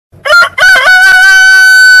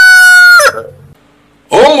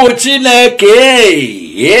Chineke,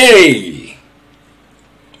 hey,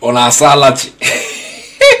 on our salad.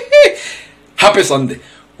 Happy Sunday.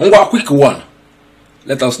 One quick one.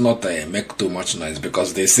 Let us not make too much noise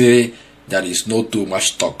because they say there is no too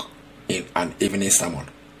much talk in an evening sermon.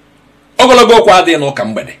 Ogologo kwa de no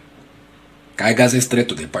kambede. Kai gaze straight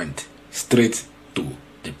to the point. Straight to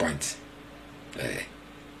the point.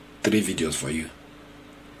 3 videos for you.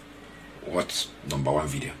 What's number 1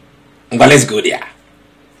 video? But let's go there.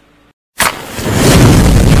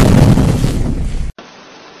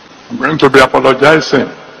 I'm going to be apologizing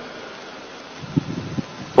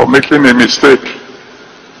for making a mistake,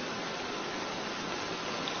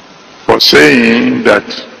 for saying that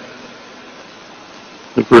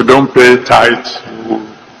if you don't pay tithe,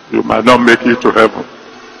 you might not make it to heaven.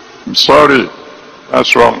 I'm sorry,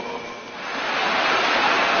 that's wrong.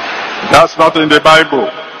 That's not in the Bible.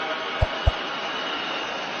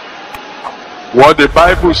 What the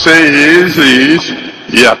Bible says is,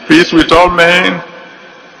 ye have peace with all men,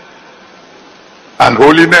 and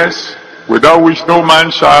holiness, without which no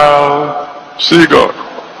man shall see God.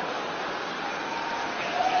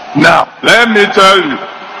 Now, let me tell you.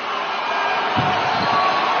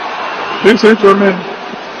 Listen to me.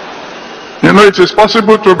 You know, it is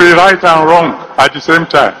possible to be right and wrong at the same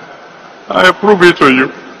time. I prove it to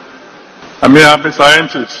you. I mean, I'm a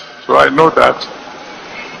scientist, so I know that.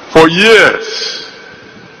 For years,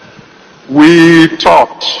 we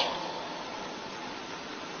taught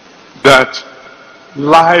that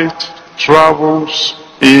light travels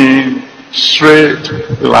in straight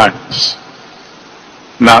lines.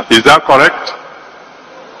 Now, is that correct?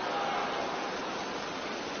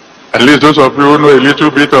 At least those of you who know a little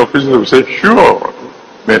bit of physics will say, sure,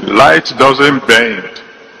 but light doesn't bend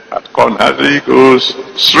at corners, it goes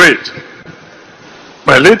straight.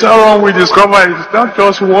 But later on we discover it's not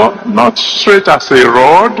just not straight as a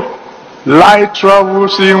rod. Light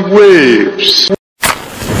travels in waves.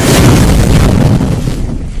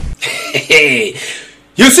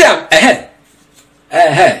 You see, I'm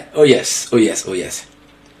ahead. Oh yes, oh yes, oh yes.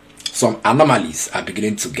 Some anomalies are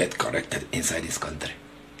beginning to get corrected inside this country.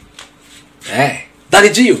 Hey, Daddy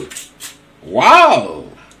G. Wow.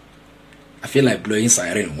 I feel like blowing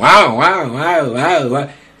siren. Wow, wow, wow, wow, wow.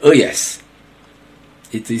 Oh yes.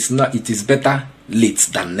 It is better late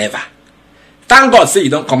than never. Thank God, say you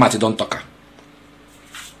don't come out, you don't talk.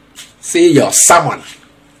 Say your sermon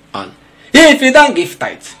on. If you don't give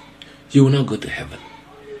tithe, you will not go to heaven.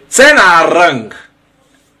 Say na wrong.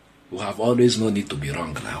 You have always no need to be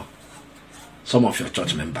wrong now. Some of your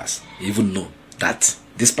church members even know that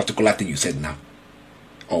this particular thing you said now,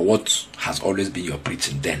 or what has always been your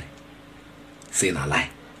preaching then, saying a lie.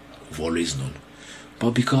 We've always known.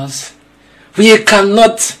 But because we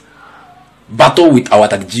cannot battle with our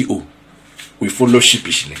GO, we follow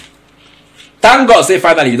sheepishly. Thank God, say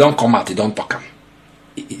finally you don't come out, you don't talk.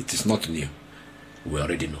 It is not new. We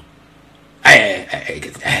already know.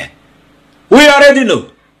 We already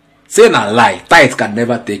know. Saying a lie, tithe can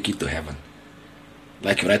never take you to heaven.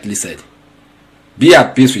 Like you rightly said, be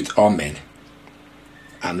at peace with all men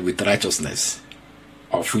and with righteousness,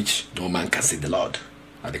 of which no man can see the Lord.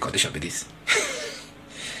 And the condition be this.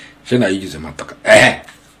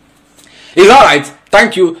 It's alright.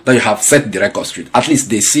 Thank you that you have set the record straight. At least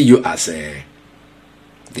they see you as the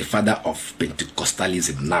father of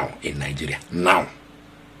Pentecostalism now in Nigeria. Now.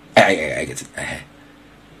 I get it.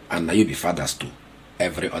 And now you be fathers to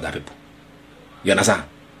every other people. You understand?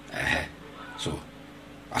 So,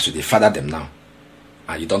 as you father them now,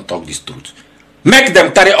 and you don't talk this truth, make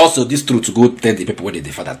them carry also this truth to go tell the people where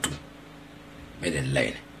they father to. Make them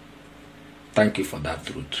learn. Thank you for that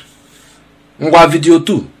truth. Video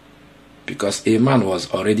 2, because a man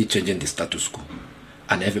was already changing the status quo,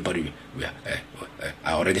 and everybody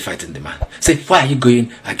are already fighting the man. Say, why are you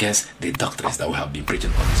going against the doctrines that we have been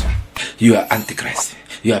preaching on this one? You are antichrist.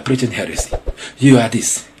 You are preaching heresy. You are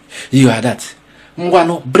this. You are that.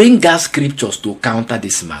 Mwano, bring us scriptures to counter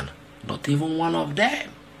this man. Not even one of them.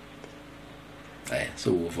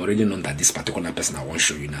 So we've already known that this particular person I won't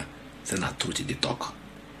show you now, say not truth in the talk.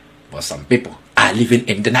 But some people are living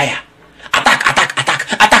in denial. Attack, attack,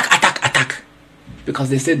 attack, attack, attack, attack. Because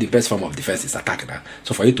they say the best form of defense is attack now.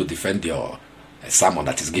 So for you to defend your sermon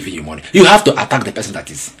that is giving you money, you have to attack the person that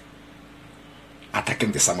is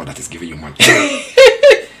attacking the sermon that is giving you money.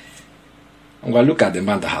 I'm going to look at the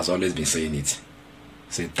man that has always been saying it.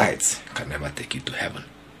 Say, tithes can never take you to heaven.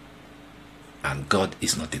 And God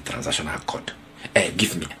is not a transactional God.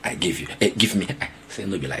 Give me, I give you. Give me. Say,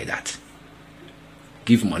 no be like that.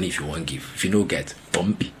 Give money if you want give. If you don't get,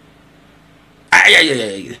 don't be.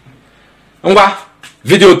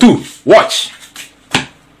 Video 2. Watch.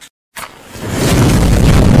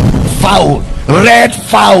 fowl, red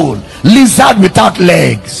fowl, lizard without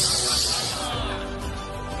legs.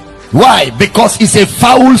 Why? Because it's a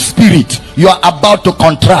foul spirit you are about to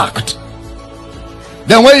contract.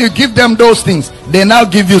 Then when you give them those things, they now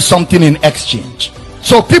give you something in exchange.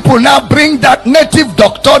 So people now bring that native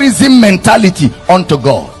doctorism mentality onto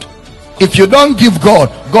God. If you don't give God,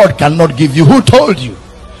 God cannot give you. Who told you?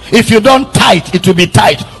 If you don't tithe, it will be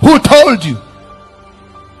tithe. Who told you?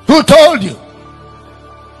 Who told you?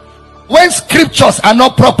 When scriptures are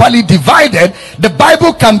not properly divided, the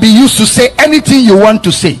Bible can be used to say anything you want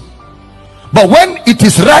to say. But when it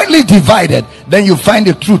is rightly divided, then you find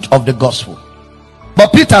the truth of the gospel.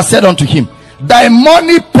 But Peter said unto him, thy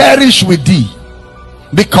money perish with thee,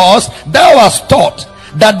 because thou hast taught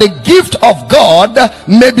that the gift of God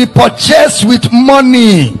may be purchased with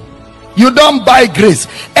money. You don't buy grace.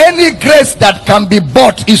 Any grace that can be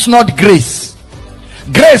bought is not grace.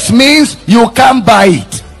 Grace means you can't buy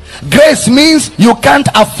it. Grace means you can't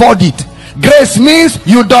afford it. Grace means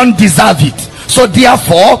you don't deserve it. So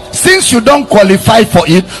therefore, since you don't qualify for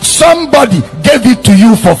it, somebody gave it to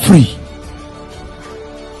you for free.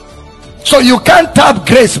 So you can't tap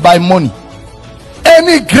grace by money.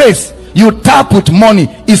 Any grace you tap with money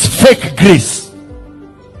is fake grace.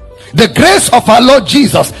 The grace of our Lord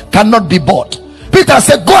Jesus cannot be bought. Peter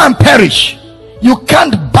said, go and perish. You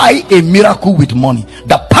can't buy a miracle with money.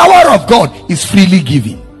 The power of God is freely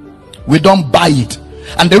given. We don't buy it.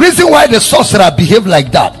 And the reason why the sorcerer behaved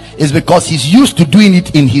like that is because he's used to doing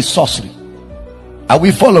it in his sorcery. Are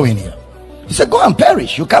we following here? He said, go and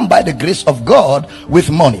perish. You can't buy the grace of God with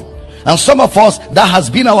money. And some of us, that has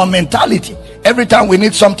been our mentality. Every time we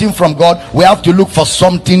need something from God, we have to look for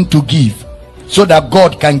something to give, so that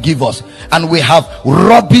God can give us. And we have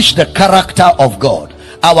rubbished the character of God.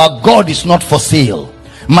 Our God is not for sale.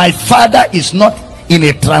 My Father is not in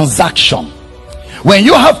a transaction. When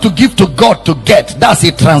you have to give to God to get, that's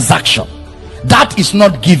a transaction. That is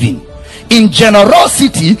not giving. In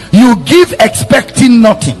generosity, you give expecting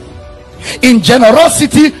nothing. In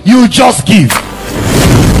generosity, you just give.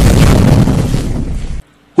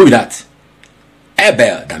 Who is that?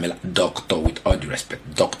 Abel Damila, doctor, with all due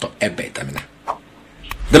respect, Dr. Abel Damila.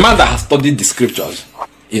 The man that has studied the scriptures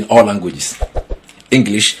in all languages,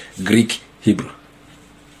 English, Greek, Hebrew.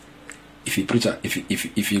 If you preach,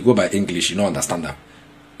 if you go by English, you don't understand that.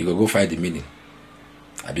 You go find the meaning.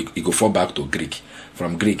 You go fall back to Greek.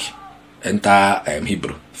 From Greek, enter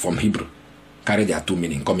Hebrew. From Hebrew, carry their two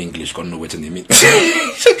meaning. Come English, come know what they mean,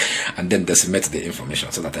 and then decimate the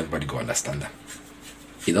information so that everybody go understand that.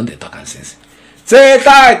 You don't talk and sense. Say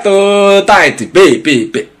tight,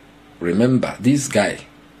 pay. Remember, this guy,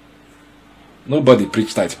 nobody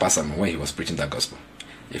preached tight past him when he was preaching that gospel.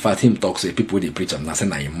 In fact, him talks to people they preach and nothing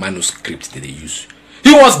like a manuscript that they use.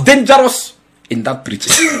 He was dangerous in that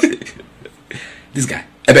preaching. This guy,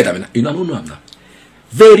 you don't know him now.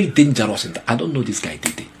 Very dangerous in that. I don't know this guy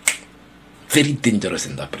today. Very dangerous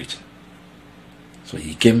in that preaching. So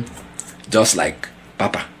he came just like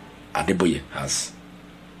Papa Adeboye has.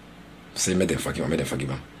 Say, may them forgive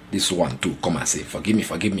him. This one too, come and say, forgive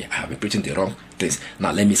me. I have been preaching the wrong things.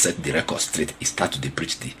 Now let me set the record straight. He start to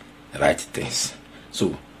preach the right things.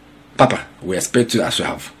 So, Papa, we expect you as you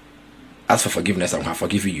have asked for forgiveness and we have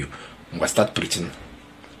forgiven you. We'll start preaching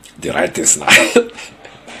the right things now.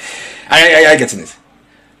 I getting it.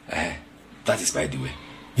 That is by the way.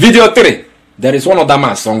 Video 3. There is one other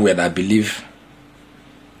man somewhere that I believe,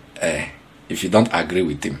 if you don't agree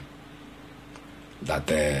with him,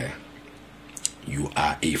 that you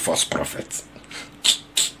are a false prophet.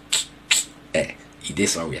 He did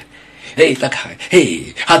somewhere. Hey, look,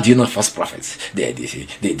 hey, how do you know false prophets? They do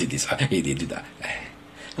this, they do that.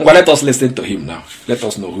 Well, let us listen to him now. Let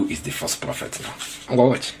us know who is the false prophet now. I'm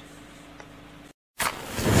going to watch.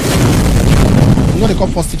 You know what they call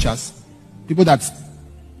false teachers? People that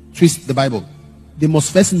twist the Bible. They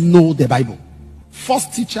must first know the Bible. False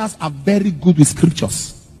teachers are very good with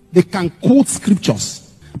scriptures. They can quote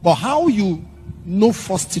scriptures. But how you know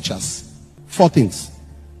false teachers? 4 things.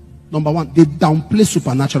 Number 1, they downplay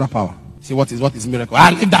supernatural power. See, what is miracle?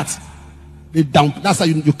 I leave that. That's how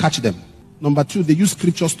you catch them. Number 2, they use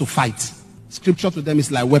scriptures to fight. Scripture to them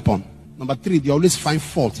is like weapon. Number 3, they always find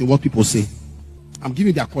fault in what people say. I'm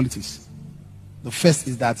giving their qualities. The first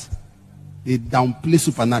is that they downplay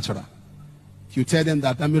supernatural. If you tell them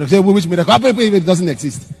that miracle, say, which miracle? It doesn't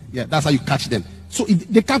exist. Yeah, that's how you catch them. So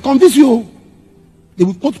they can convince you. They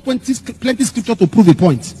will quote plenty scripture to prove a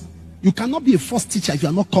point. You cannot be a false teacher if you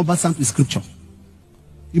are not conversant with scripture.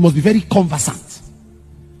 You must be very conversant.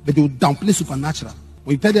 But they will downplay supernatural.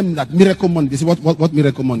 When you tell them that miracle money, they say, what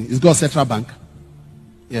miracle money? Is God central bank?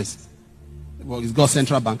 Yes. Well, is God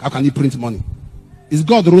central bank? How can he print money? Is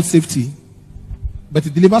God road safety? But he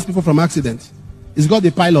delivers people from accident. Is God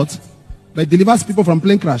the pilot? But he delivers people from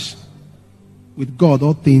plane crash. With God,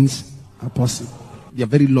 all things are possible. They are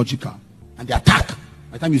very logical. And they attack.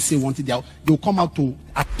 By the time you say one thing, they'll come out to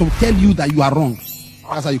tell you that you are wrong.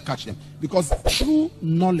 That's how you catch them. Because true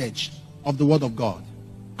knowledge of the word of God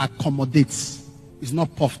accommodates. It's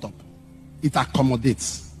not puffed up. It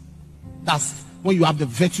accommodates. That's when you have the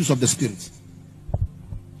virtues of the Spirit.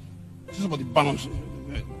 This is about the balance.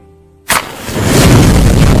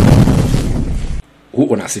 Who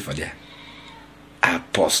wanna see for there?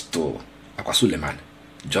 Apostle Suleiman,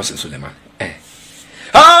 Joseph Suleiman.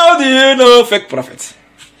 How do you know fake prophets?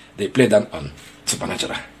 They play them on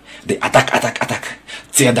supernatural. They attack,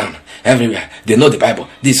 tear down everywhere. They know the Bible.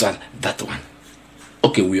 This one, that one.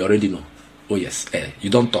 Okay, we already know. Oh yes, you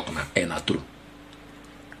don't talk now. Not true.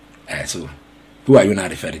 So, who are you now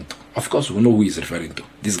referring to? Of course, we know who he's referring to.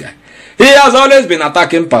 This guy. He has always been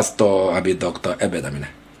attacking Pastor Dr. Ebedamina.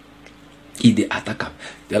 He did attack him.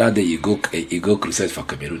 The other day, he go crusade for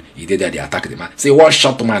Cameroon. He did that, they attack the man. Say, one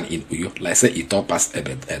shot man in Uyo. Like say, he talk past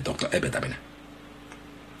Dr. Ebedamina.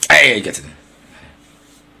 Hey, get it.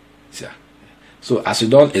 Yeah. So, as you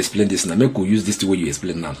don't explain this now, make we use this the way you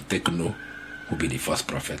explain now to take know who be the first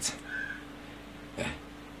prophet.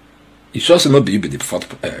 It should also not be you be the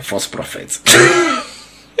first prophet.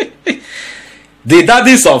 The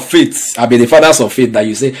daddies of faith, I be the fathers of faith that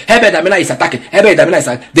you say, Ebedamina is attacking, Ebedamina is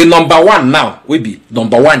attacking. The number one now will be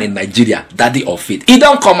number one in Nigeria, daddy of faith. He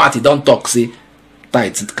don't come out, he don't talk, say,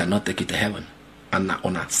 tithes cannot take it to heaven. And now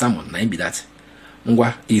on a sermon, now be that.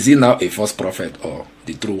 Is he now a false prophet or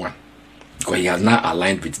the true one? Because he has now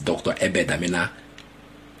aligned with Dr. Ebedamina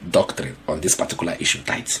doctrine on this particular issue,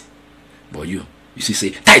 tithes. But you see, say,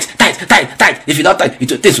 tithes. If you don't tithe,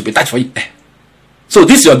 this will be tithe for you. So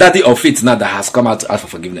this is your daddy of faith now that has come out to ask for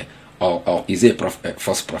forgiveness, or is it a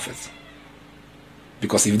false prophet?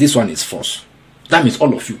 Because if this one is false, that means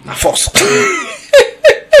all of you are false.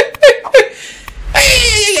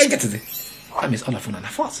 Get it? That means all of you are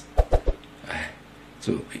false.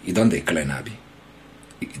 So you don't declare, Nabi.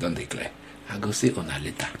 You don't declare. I go say on a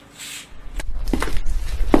later.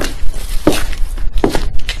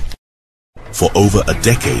 For over a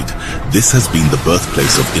decade, this has been the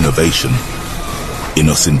birthplace of innovation.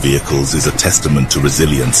 Innocent Vehicles is a testament to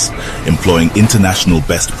resilience, employing international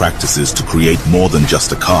best practices to create more than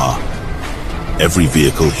just a car. Every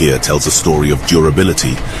vehicle here tells a story of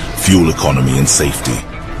durability, fuel economy and safety.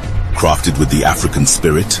 Crafted with the African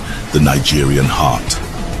spirit, the Nigerian heart.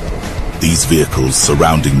 These vehicles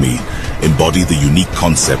surrounding me embody the unique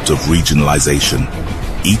concept of regionalization,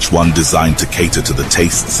 each one designed to cater to the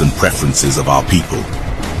tastes and preferences of our people.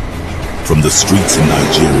 From the streets in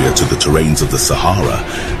Nigeria to the terrains of the Sahara,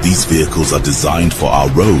 these vehicles are designed for our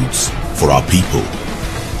roads, for our people.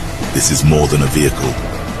 This is more than a vehicle.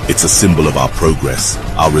 It's a symbol of our progress,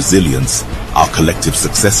 our resilience, our collective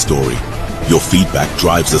success story. Your feedback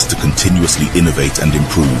drives us to continuously innovate and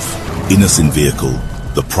improve. Innocent Vehicle,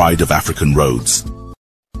 the pride of African roads.